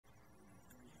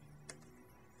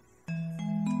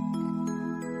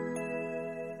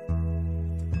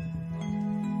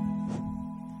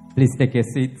Please take your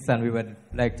seats, and we would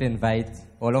like to invite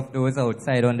all of those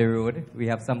outside on the road. We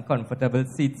have some comfortable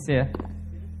seats here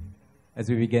as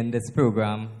we begin this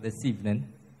program this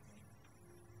evening.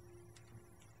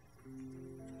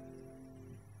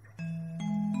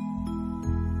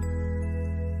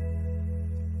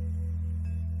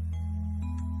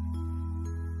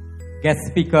 Guest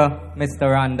speaker, Mr.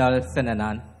 Randall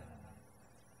Sinanan.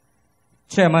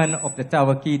 Chairman of the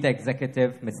Tower Keith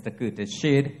Executive, Mr. Curtis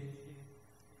Shade.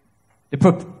 The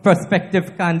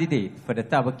prospective candidate for the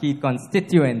Tower Keith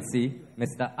constituency,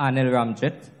 Mr. Anil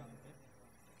Ramjit.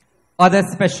 Other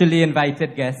specially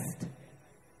invited guests,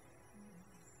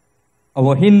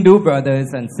 our Hindu brothers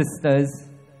and sisters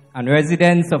and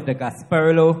residents of the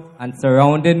Gasparilla and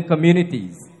surrounding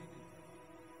communities.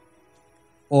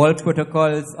 All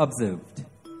protocols observed.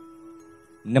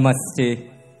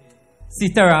 Namaste,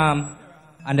 Sitaram,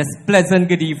 and a pleasant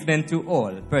good evening to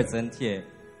all present here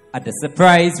at the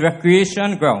Surprise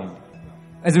Recreation Ground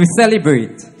as we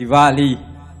celebrate Diwali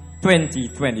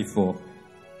 2024.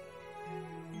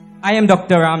 I am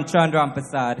Dr. Ramchand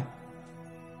Rampasad,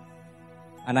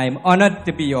 and I am honored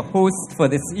to be your host for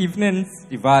this evening's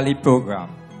Diwali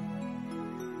program.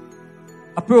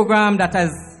 A program that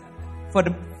has, for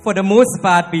the most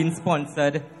part, been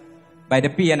sponsored by the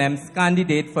PNM's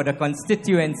candidate for the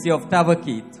constituency of Tower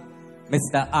Keith,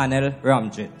 Mr. Anil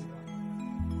Ramjit,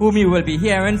 whom you will be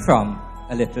hearing from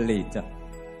a little later.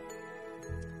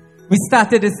 We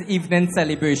started this evening's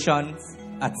celebrations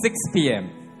at 6 p.m.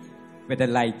 with the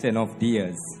lighting of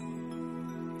diyas.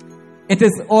 It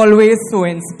is always so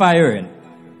inspiring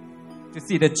to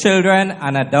see the children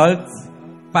and adults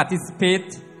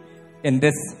participate in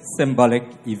this symbolic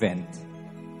event.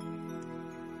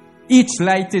 Each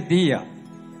lighted diya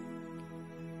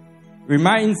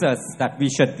reminds us that we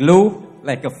should glow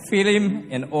like a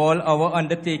flame in all our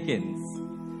undertakings,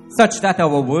 such that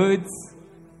our words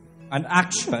and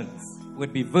actions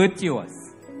would be virtuous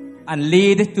and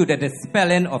lead to the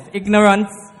dispelling of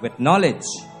ignorance with knowledge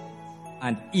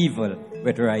and evil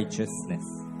with righteousness.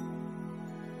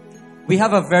 We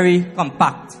have a very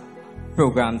compact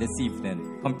program this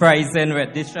evening, comprising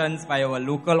renditions by our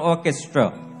local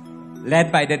orchestra,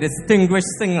 led by the distinguished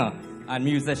singer and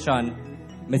musician,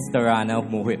 Mr. Rana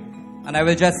Mohit. And I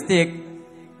will just take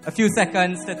a few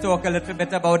seconds to talk a little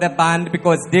bit about the band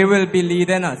because they will be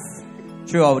leading us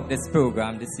throughout this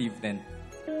program this evening.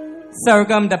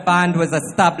 Sargam, the band, was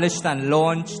established and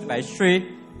launched by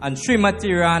Shri and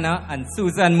Srimati Rana and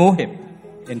Susan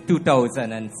Mohib in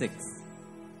 2006.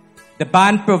 The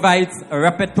band provides a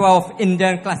repertoire of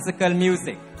Indian classical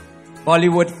music,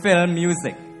 Bollywood film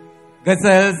music,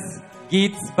 ghazals,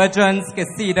 geets, bhajans,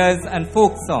 qasidas, and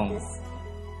folk songs.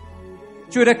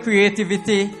 Through the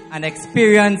creativity and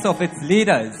experience of its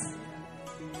leaders,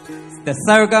 the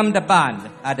Sargam, the band,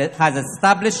 has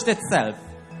established itself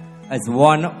as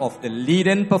one of the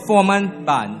leading performance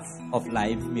bands of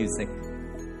live music.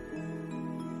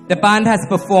 The band has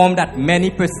performed at many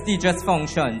prestigious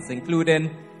functions,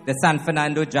 including the San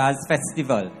Fernando Jazz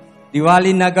Festival,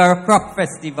 Diwali Nagar Crop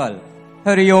Festival,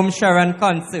 Hariom Sharan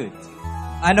Concert,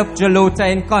 Anup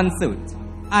Jalota in Concert,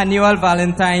 annual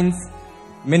Valentine's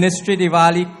Ministry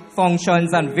Diwali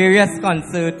functions, and various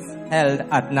concerts held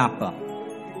at Napa.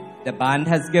 The band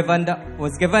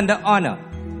was given the honor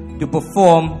to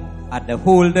perform at the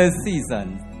Holders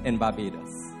season in Barbados.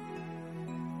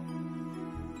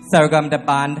 Sargam, the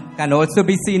band, can also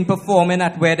be seen performing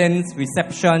at weddings,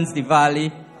 receptions,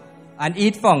 Diwali, and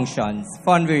Eid functions,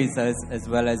 fundraisers, as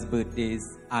well as birthdays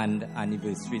and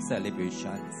anniversary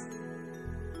celebrations.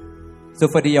 So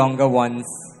for the younger ones,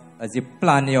 as you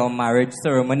plan your marriage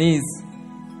ceremonies,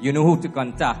 you know who to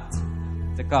contact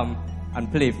to come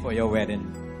and play for your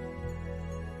wedding.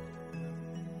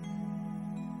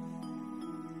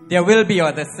 There will be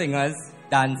other singers,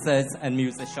 dancers, and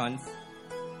musicians.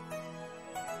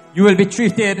 You will be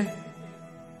treated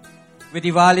with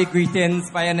Diwali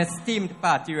greetings by an esteemed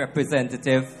party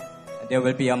representative, and there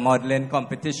will be a modeling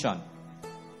competition.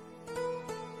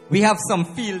 We have some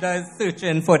fielders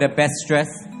searching for the best dress,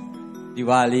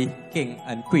 Diwali king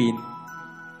and queen.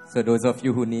 So those of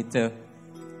you who need to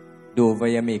do over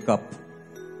your makeup,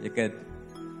 you could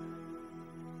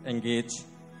engage.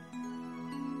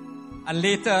 And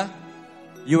later,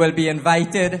 you will be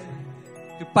invited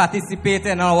to participate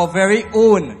in our very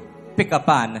own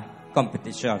pick-a-pan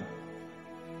competition.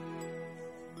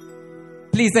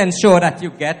 Please ensure that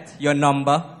you get your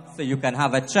number so you can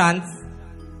have a chance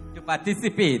to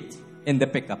participate in the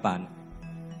pick-a-pan.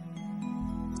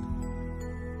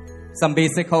 Some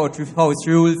basic house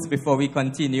rules before we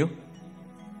continue.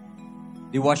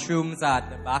 The washrooms are at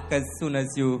the back as soon as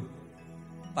you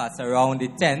pass around the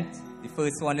tent. The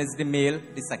first one is the male,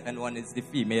 the second one is the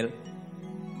female.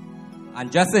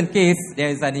 And just in case there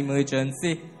is an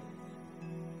emergency,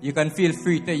 you can feel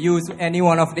free to use any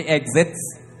one of the exits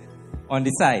on the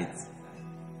sides.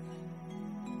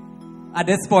 At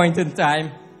this point in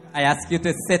time, I ask you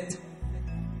to sit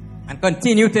and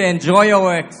continue to enjoy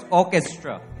our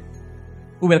orchestra,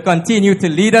 who will continue to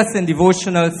lead us in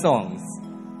devotional songs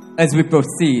as we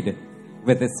proceed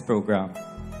with this program.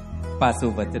 Pass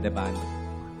over to the band.